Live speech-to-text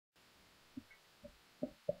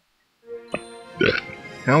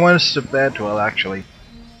No one's to bed well, actually.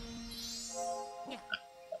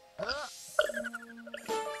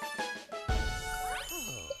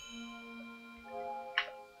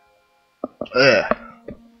 Ugh.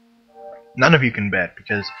 None of you can bet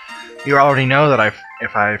because you already know that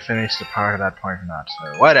if I finish the part at that point or not.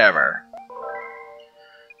 So whatever.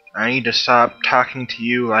 I need to stop talking to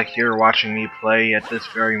you like you're watching me play at this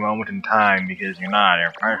very moment in time because you're not.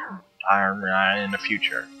 You're in the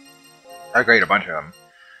future. Oh great, a bunch of them.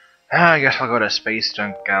 I guess I'll go to Space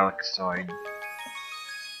Junk Galaxoid,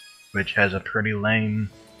 which has a pretty lame.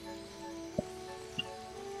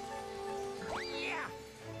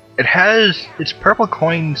 It has its purple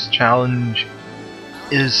coins challenge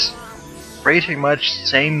is pretty much the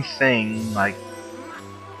same thing, like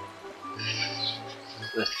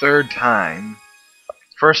the third time.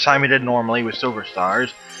 First time he did normally with silver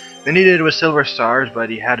stars, then he did it with silver stars, but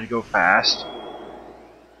he had to go fast.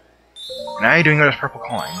 Now you're doing it with purple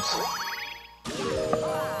coins.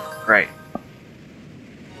 Great.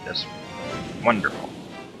 Just wonderful.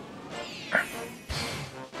 I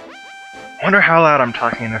wonder how loud I'm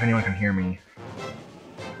talking and if anyone can hear me.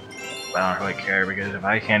 But I don't really care because if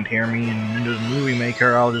I can't hear me in Windows Movie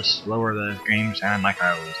Maker, I'll just lower the game sound like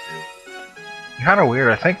I always do. It's kind of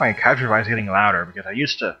weird. I think my capture device is getting louder because I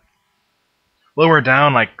used to lower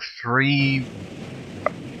down like 3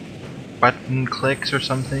 button clicks or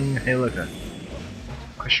something. Hey, look, a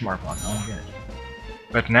question mark block. I don't get it.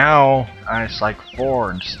 But now it's like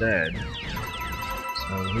 4 instead.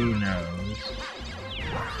 So who knows?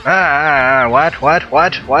 What?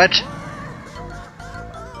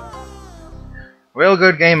 Real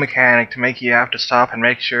good game mechanic to make you have to stop and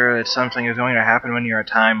make sure that something is going to happen when you're a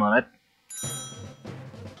time limit.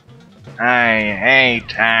 I hate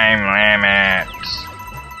time limits.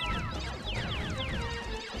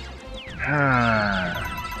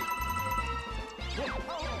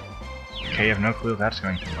 Okay, you have no clue if that's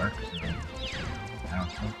going to work. So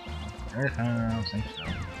I don't think so.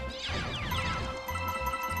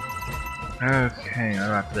 Okay, what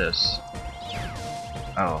about this?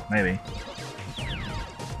 Oh, maybe.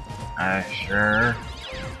 Sure.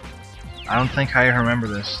 I don't think I remember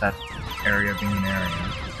that area being an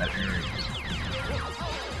area. That area.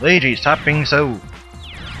 Luigi, stop being so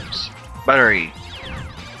sputtery.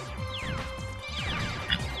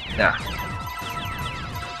 Yeah.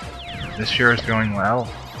 This sure is going well.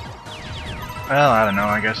 Well, I don't know,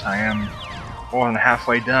 I guess I am more than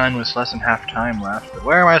halfway done with less than half time left, but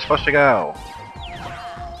where am I supposed to go?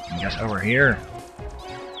 I guess over here.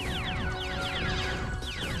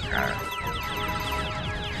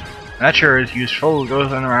 That sure is useful. It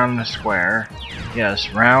goes in around the square. Yes,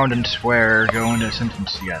 round and square go into a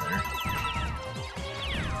sentence together.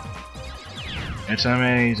 It's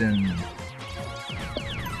amazing.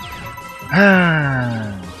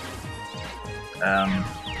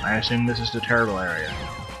 I assume this is the turtle area.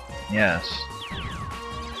 Yes.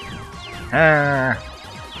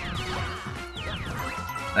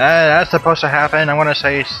 That's supposed to happen. I want to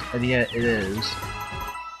say yeah, it is.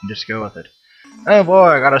 Just go with it. Oh boy,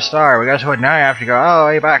 I got a star. We guess what? Now you have to go all the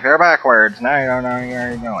way back there backwards. Now you don't know where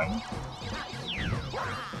you're going.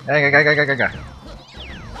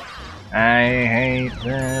 I hate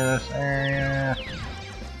this area.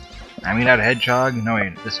 I mean that hedgehog? No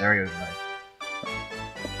wait, this area is right.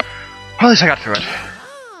 Well, at least I got through it.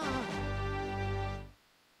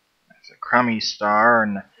 It's a crummy star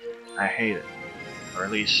and I hate it. Or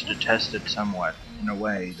at least detest it somewhat, in a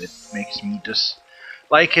way that makes me just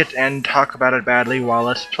like it and talk about it badly while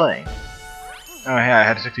it's playing. Oh yeah, I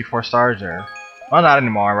had 64 stars there. Well, not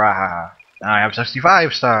anymore, rahaha. Now I have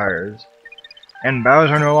 65 stars. And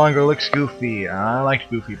Bowser no longer looks goofy. I liked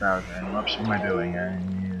Goofy Bowser. And whoops, what am I doing?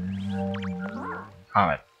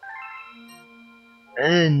 Comet.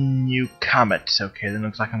 New comet. Okay, then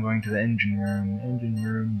looks like I'm going to the engine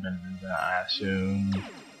room. I assume.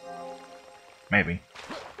 Maybe.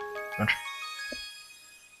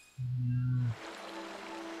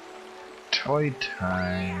 Toy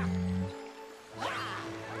time.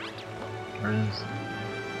 Where is it?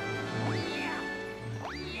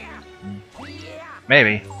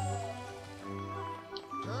 Maybe.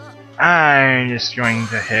 I'm just going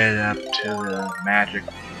to head up to the magic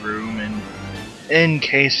room, and in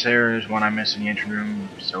case there's one I miss in the engine room,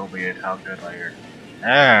 so be it. I'll do it later.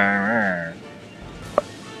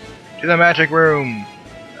 To the magic room!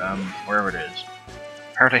 Wherever it is.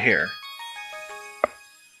 Hard to hear.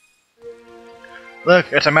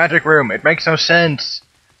 Look, it's a magic room. It makes no sense.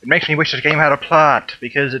 It makes me wish this game had a plot,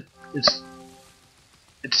 because it's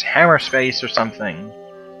hammer space or something.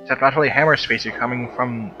 Except not really hammer space, you're coming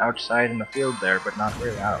from outside in the field there, but not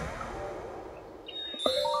really out.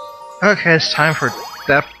 Okay, it's time for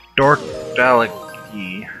Dep Dork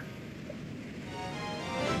Delegy.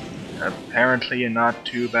 Apparently a not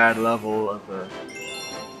too bad level of the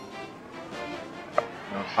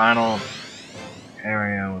final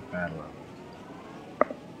area with bad level.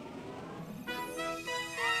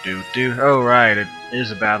 Oh right, it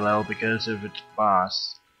is a bad level because of its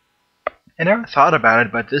boss. I never thought about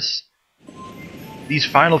it, but these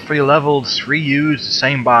final 3 levels reuse the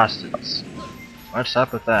same bosses. What's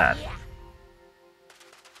up with that?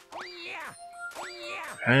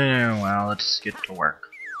 Well, let's get to work.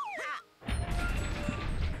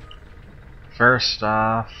 First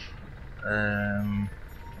off, I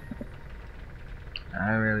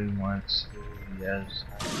really want to, yes,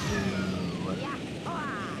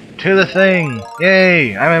 to the thing!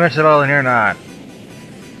 Yay! I'm invincible and you're not.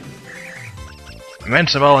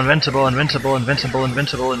 Invincible, invincible, invincible, invincible,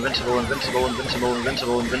 invincible, invincible, invincible, invincible,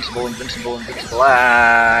 invincible, invincible, invincible, invincible,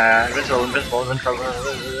 ah! Invincible, invincible, invincible.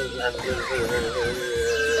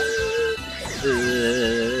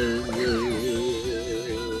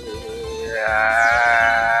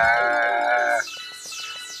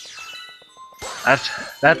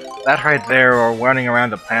 That right there, or running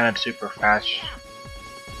around the planet super fast,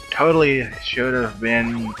 totally should have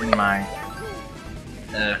been in my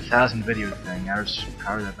 1,000 video thing. I was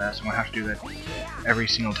probably the best. I'm gonna have to do that every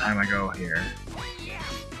single time I go here.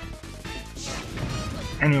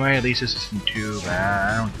 Anyway, at least this isn't too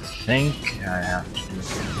bad. I don't think I have to do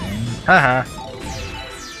anything. Haha.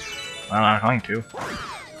 Well, I'm not going to.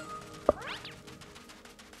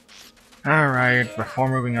 Alright, before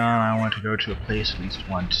moving on, I want to go to a place at least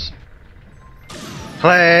once.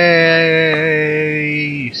 Place!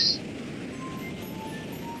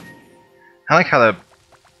 I like how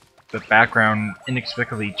the background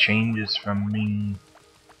inexplicably changes from being,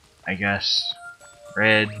 I guess,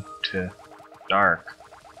 red to dark.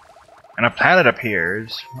 And a planet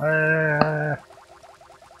appears.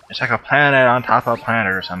 It's like a planet on top of a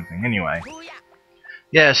planet or something. Anyway.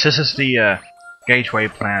 Yes, this is the Gateway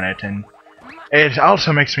planet, and it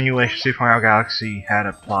also makes me wish Super Mario Galaxy had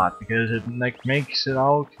a plot, because it like makes it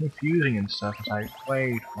all confusing and stuff. It's like,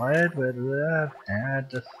 wait, what? But that had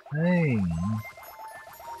the thing.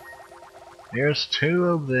 There's 2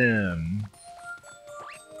 of them.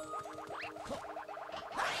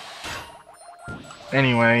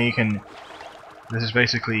 Anyway, you can. This is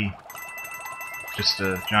basically just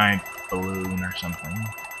a giant balloon or something.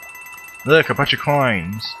 Look, a bunch of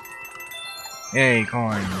coins. Yay,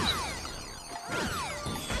 coins.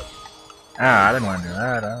 Ah, I didn't want to do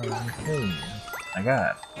that. Okay. I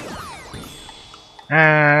got.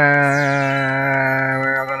 Ah,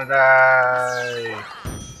 we're all gonna die.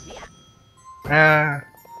 Ah.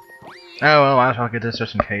 Oh well, might as well get this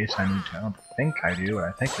just in case I need to. I don't think I do, but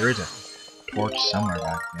I think there is a torch somewhere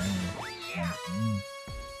back there.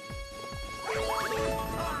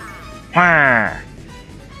 Wah!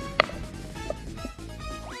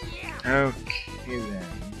 Okay then.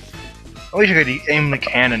 At least you could aim the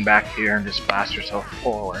cannon back here and just blast yourself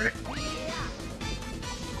forward.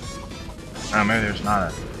 Oh, maybe there's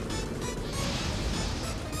not a...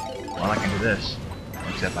 Well, I can do this.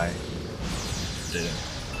 Except I didn't.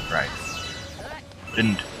 Right.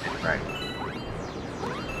 Didn't hit right.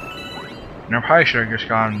 And I probably should have just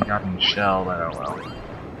gotten shell, but oh well.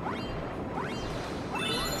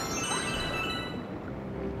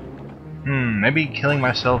 Maybe killing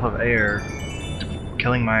myself of air.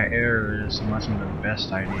 Killing my air wasn't the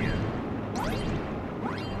best idea.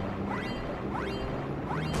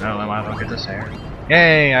 No, I might as well get this air.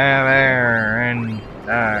 Yay, I have air, and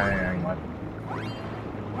what?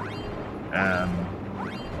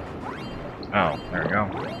 Oh, there we go.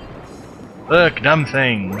 Look, dumb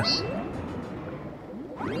things.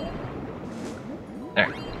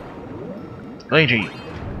 There. Luigi,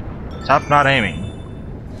 stop not aiming.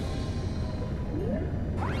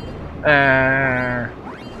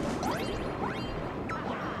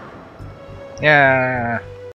 Yeah.